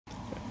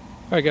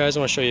Alright guys, I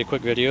want to show you a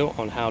quick video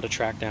on how to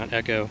track down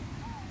echo.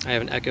 I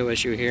have an echo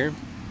issue here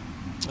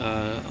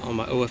on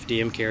my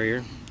OFDM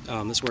carrier.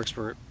 This works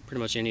for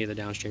pretty much any of the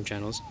downstream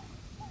channels.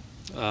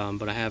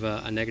 But I have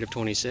a negative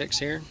 26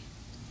 here.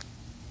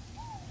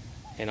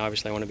 And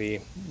obviously I want to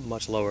be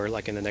much lower,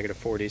 like in the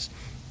negative 40s.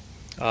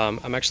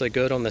 I'm actually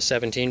good on the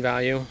 17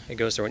 value. It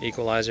goes through an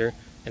equalizer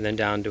and then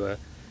down to a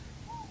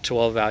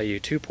 12 value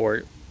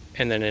 2-port,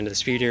 and then into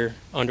this feeder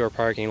under a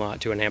parking lot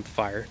to an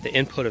amplifier. The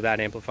input of that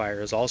amplifier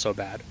is also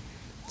bad,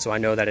 so I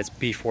know that it's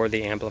before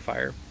the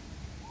amplifier.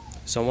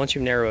 So once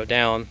you narrow it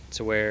down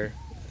to where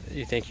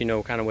you think you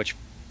know kind of which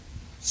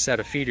set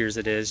of feeders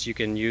it is, you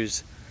can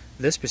use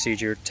this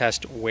procedure to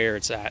test where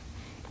it's at.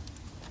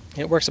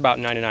 It works about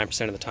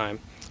 99% of the time.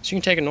 So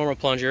you can take a normal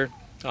plunger,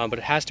 but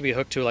it has to be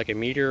hooked to like a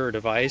meter or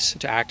device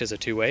to act as a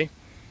two-way.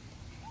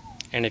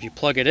 And if you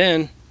plug it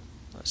in,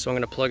 so I'm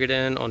going to plug it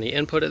in on the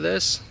input of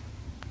this,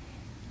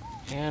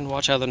 and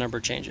watch how the number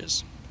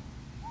changes.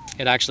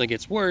 It actually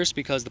gets worse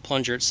because the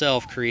plunger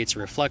itself creates a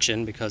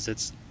reflection because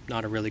it's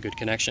not a really good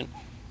connection.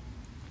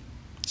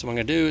 So what I'm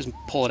going to do is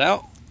pull it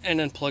out and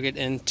then plug it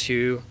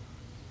into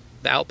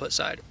the output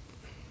side.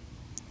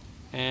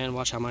 And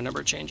watch how my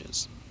number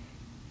changes.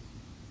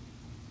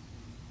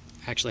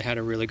 Actually had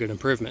a really good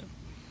improvement.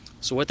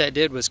 So what that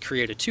did was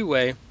create a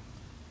two-way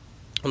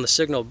on the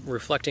signal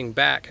reflecting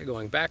back,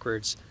 going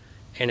backwards,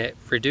 and it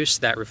reduced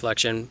that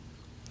reflection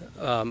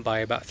by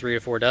about 3 to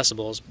 4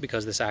 decibels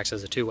because this acts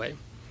as a two-way.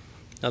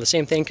 Now the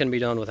same thing can be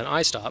done with an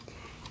iStop.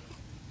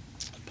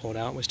 Pull it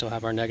out, we still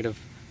have our negative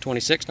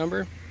 26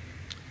 number.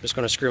 I'm just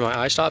going to screw my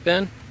iStop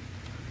in.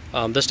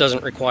 This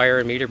doesn't require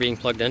a meter being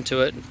plugged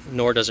into it,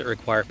 nor does it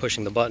require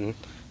pushing the button.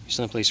 You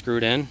simply screw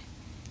it in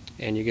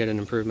and you get an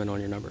improvement on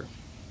your number.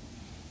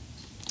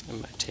 I'm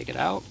going to take it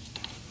out.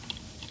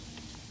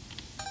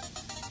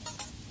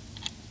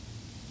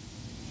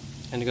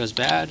 And it goes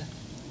bad.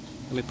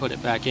 Let me put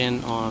it back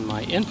in on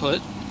my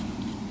input.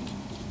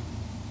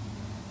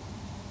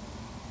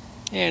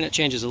 And it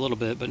changes a little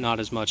bit, but not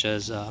as much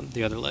as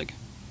the other leg.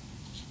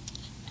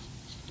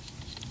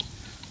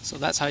 So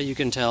that's how you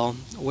can tell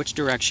which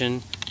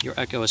direction your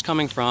echo is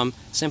coming from,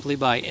 simply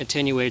by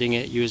attenuating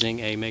it using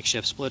a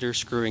makeshift splitter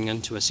screwing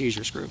into a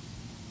seizure screw.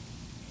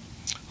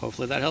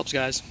 Hopefully that helps,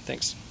 guys.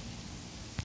 Thanks.